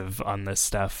 progressive on this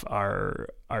stuff are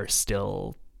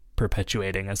still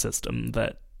perpetuating a system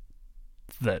that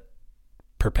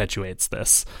perpetuates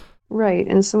this. Right,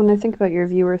 and so when I think about your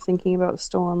viewer thinking about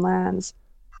stolen lands,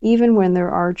 even when there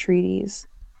are treaties,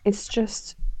 it's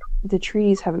just the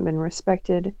treaties haven't been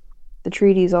respected. The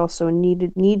treaties also need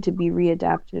to be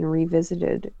readapted and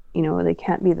revisited. They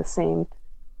can't be the same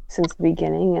since the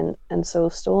beginning, and so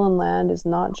stolen land is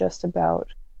not just about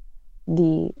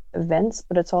the events,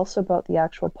 but it's also about the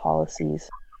actual policies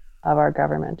of our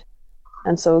government.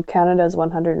 And so Canada's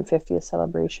 150th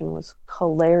celebration was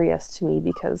hilarious to me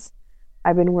because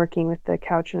I've been working with the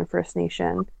Cowichan First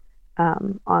Nation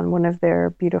on one of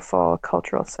their beautiful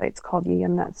cultural sites called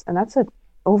Yiyamnuts, and that's a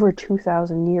over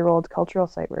 2,000-year-old cultural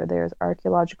site where there's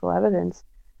archaeological evidence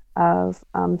of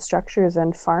structures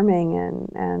and farming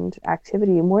and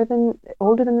activity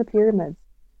older than the pyramids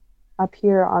up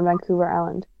here on Vancouver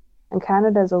Island. And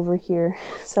Canada's over here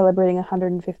celebrating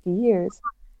 150 years.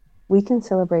 We can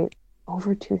celebrate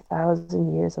over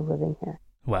 2,000 years of living here.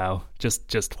 Wow,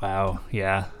 just wow,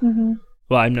 yeah. Mm-hmm.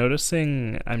 Well, I'm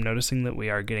noticing that we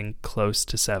are getting close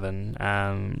to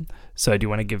 7. So I do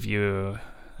want to give you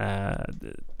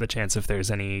the chance if there's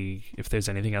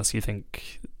anything else you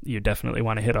think you definitely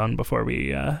want to hit on before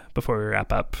we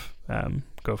wrap up.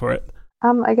 Go for it.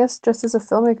 I guess just as a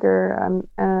filmmaker,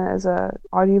 as a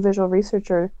audiovisual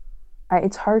researcher,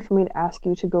 it's hard for me to ask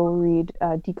you to go read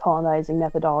Decolonizing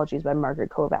Methodologies by Margaret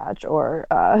Kovach or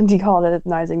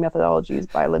Decolonizing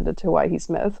Methodologies by Linda Tawaihi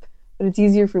Smith, but it's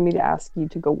easier for me to ask you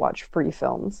to go watch free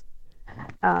films.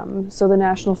 So the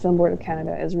National Film Board of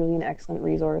Canada is really an excellent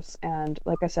resource, and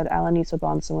like I said, Alanisa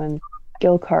Bonsuin,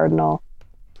 Gil Cardinal,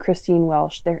 Christine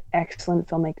Welsh, they're excellent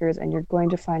filmmakers, and you're going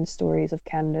to find stories of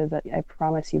Canada that I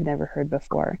promise you've never heard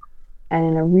before, and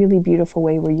in a really beautiful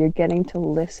way where you're getting to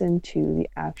listen to the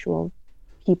actual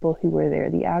people who were there,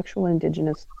 the actual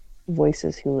Indigenous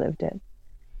voices who lived it.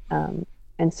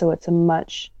 And so it's a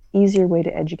much easier way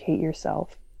to educate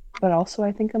yourself, but also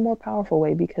I think a more powerful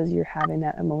way because you're having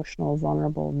that emotional,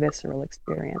 vulnerable, visceral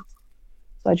experience.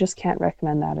 So I just can't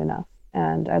recommend that enough.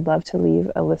 And I'd love to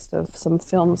leave a list of some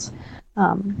films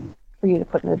for you to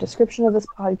put in the description of this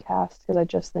podcast, because I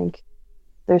just think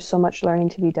there's so much learning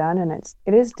to be done, and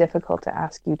it is difficult to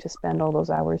ask you to spend all those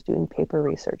hours doing paper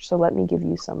research. So let me give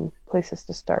you some places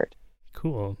to start.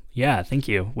 Cool. Yeah, thank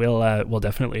you. We'll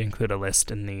definitely include a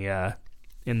list in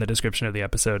the description of the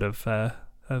episode of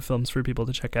films for people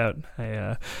to check out.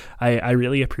 I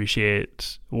really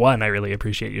appreciate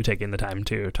you taking the time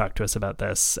to talk to us about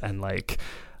this, and like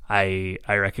I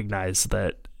recognize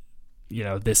that, you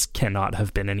know, this cannot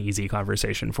have been an easy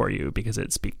conversation for you, because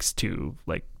it speaks to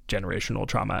like generational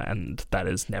trauma, and that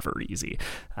is never easy.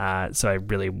 So I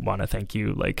really want to thank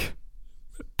you like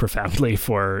profoundly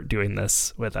for doing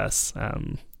this with us.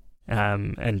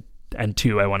 And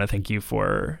two, I want to thank you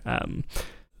for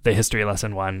the history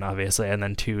lesson, one, obviously, and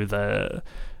then two, the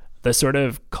sort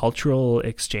of cultural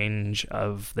exchange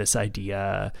of this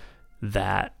idea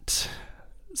that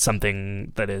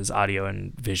something that is audio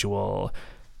and visual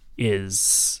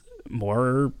is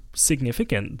more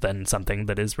significant than something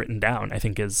that is written down. I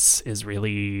think is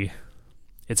really,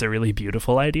 it's a really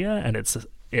beautiful idea, and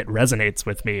it resonates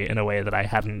with me in a way that I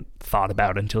hadn't thought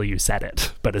about until you said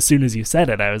it. But as soon as you said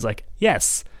it, I was like,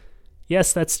 yes,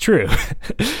 that's true.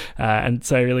 And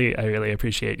so I really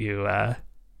appreciate you. I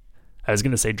was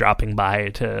going to say dropping by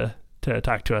to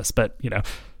talk to us, but you know,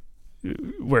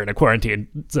 we're in a quarantine,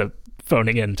 so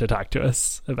phoning in to talk to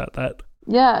us about that.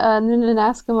 Yeah, and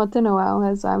ask them what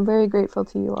as I'm very grateful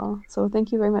to you all. So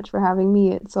thank you very much for having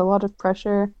me. It's a lot of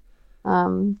pressure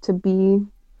to be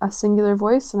a singular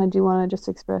voice, and I do want to just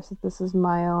express that this is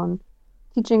my own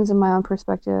teachings and my own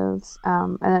perspectives,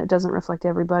 and it doesn't reflect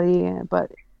everybody,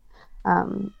 but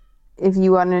if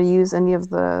you want to use any of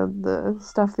the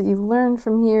stuff that you've learned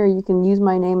from here, you can use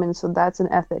my name. And so that's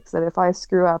an ethics, that if I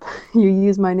screw up, you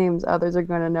use my names, others are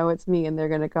going to know it's me and they're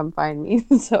going to come find me.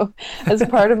 So as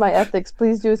part of my ethics,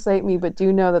 please do cite me, but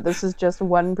do know that this is just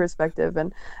one perspective,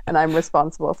 and I'm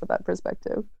responsible for that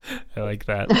perspective. I like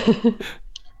that.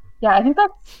 Yeah, I think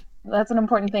that's an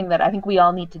important thing that I think we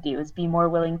all need to do, is be more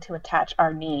willing to attach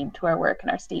our name to our work and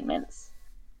our statements,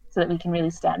 so that we can really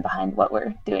stand behind what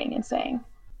we're doing and saying.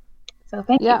 So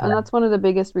thank you. Yeah, and that's one of the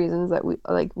biggest reasons that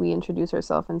we introduce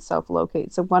ourselves and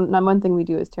self-locate. So one thing we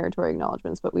do is territory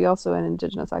acknowledgements, but we also in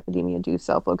Indigenous academia do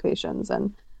self-locations,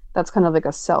 and that's kind of like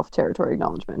a self-territory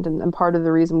acknowledgement. And part of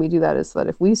the reason we do that is so that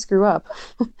if we screw up,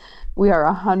 we are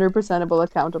 100%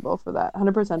 accountable for that.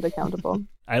 100% accountable.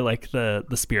 I like the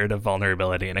spirit of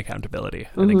vulnerability and accountability.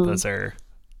 I think those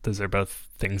are both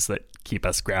things that keep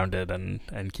us grounded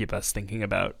and keep us thinking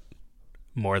about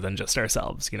more than just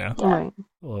ourselves, you know? All right.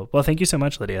 Well, thank you so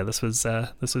much, Lydia. This was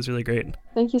really great.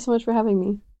 Thank you so much for having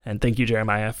me. And thank you,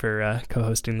 Jeremiah, for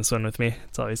co-hosting this one with me.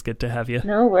 It's always good to have you.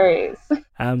 No worries.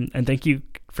 And thank you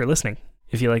for listening.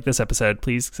 If you like this episode,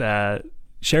 please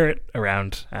share it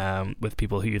around with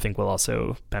people who you think will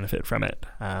also benefit from it.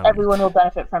 Everyone will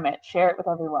benefit from it. Share it with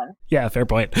everyone. Yeah, fair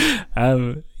point.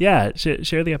 Share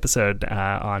the episode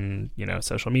on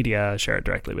social media. Share it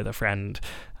directly with a friend.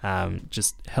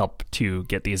 Just help to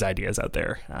get these ideas out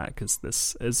there, because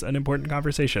this is an important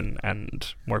conversation,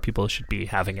 and more people should be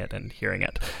having it and hearing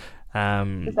it.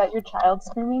 Is that your child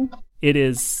screaming? It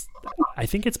is. I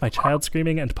think it's my child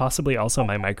screaming, and possibly also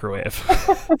my microwave.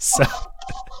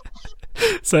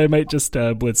 So I might just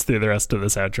blitz through the rest of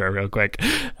this outro real quick.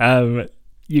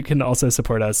 You can also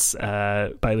support us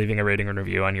by leaving a rating and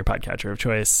review on your podcatcher of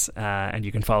choice, and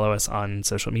you can follow us on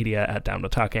social media at Down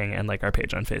With Talking and like our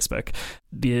page on Facebook.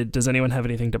 Does anyone have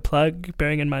anything to plug,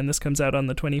 bearing in mind this comes out on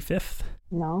the 25th?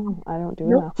 No, I don't do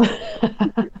enough.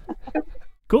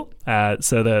 Cool.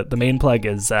 So the main plug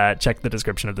is check the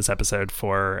description of this episode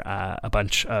for a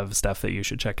bunch of stuff that you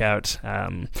should check out,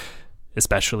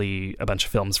 especially a bunch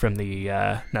of films from the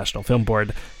National Film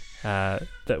Board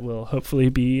that will hopefully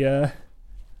be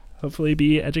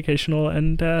educational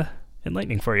and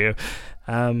enlightening for you.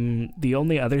 The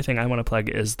only other thing I want to plug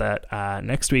is that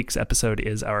next week's episode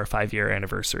is our 5-year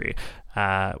anniversary,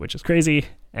 which is crazy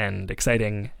and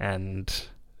exciting, and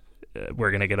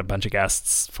we're going to get a bunch of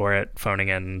guests for it, phoning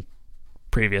in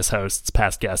previous hosts,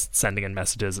 past guests, sending in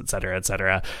messages, etc.,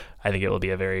 etc. I think it will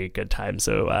be a very good time,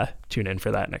 so tune in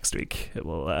for that next week.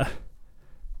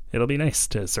 It'll be nice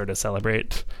to sort of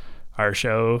celebrate our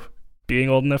show being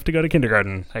old enough to go to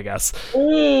kindergarten, I guess.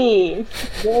 Hey,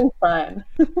 very fun.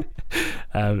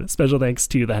 Special thanks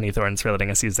to the Honeythorns for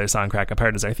letting us use their song Crack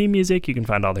Apart as our theme music. You can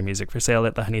find all their music for sale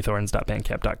at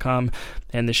thehoneythorns.bandcamp.com.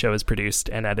 And the show is produced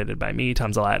and edited by me,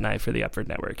 Tom Zalatni, for the Upward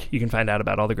Network. You can find out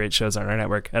about all the great shows on our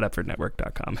network at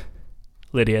upwardnetwork.com.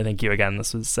 Lydia, thank you again.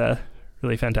 This was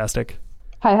really fantastic.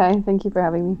 Hi. Thank you for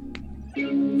having me.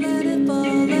 Let it fall,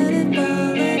 let it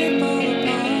fall, let it fall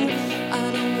apart.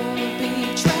 I don't wanna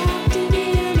be trapped in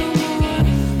here no more.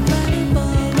 Let it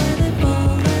fall, let it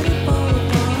fall, let it fall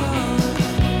apart.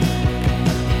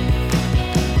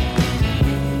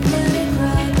 Let it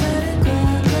crack, let it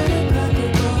crack, let it crack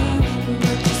apart.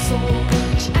 Let your soul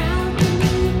reach out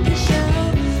beneath the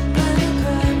shell. Let it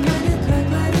crack, let it crack,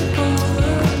 let it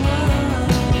fall apart.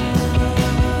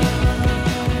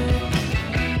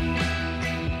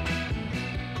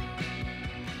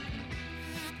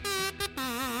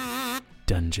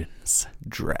 Dungeons,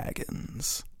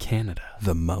 Dragons, Canada,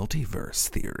 the multiverse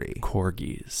theory,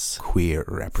 corgis, queer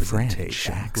French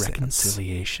representation, accents,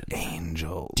 reconciliation,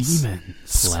 angels, demons,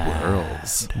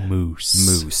 squirrels, lad, moose,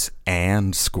 moose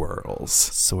and squirrels,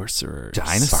 sorcerers,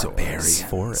 dinosaurs, barbarians,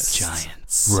 forests,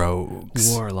 giants, rogues,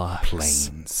 warlocks,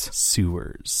 plains,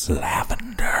 sewers,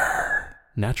 lavender.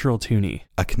 Natural Toonie,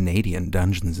 A Canadian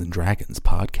Dungeons and Dragons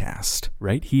podcast.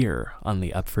 right here on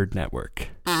the Upford Network.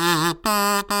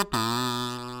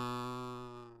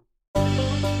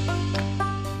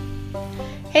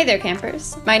 Hey there,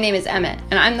 campers. My name is Emmett,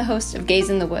 and I'm the host of Gaze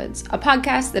in the Woods, a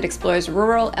podcast that explores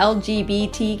rural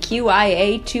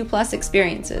LGBTQIA2+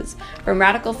 experiences, from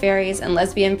radical fairies and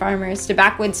lesbian farmers to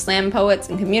backwoods slam poets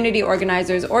and community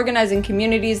organizers organizing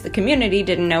communities the community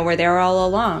didn't know were there all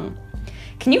along.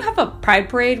 Can you have a pride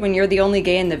parade when you're the only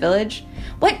gay in the village?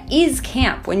 What is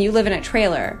camp when you live in a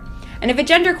trailer? And if a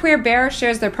genderqueer bear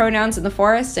shares their pronouns in the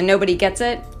forest and nobody gets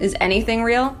it, is anything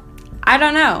real? I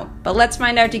don't know, but let's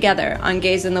find out together on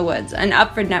Gaze in the Woods, an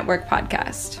Upford Network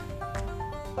podcast.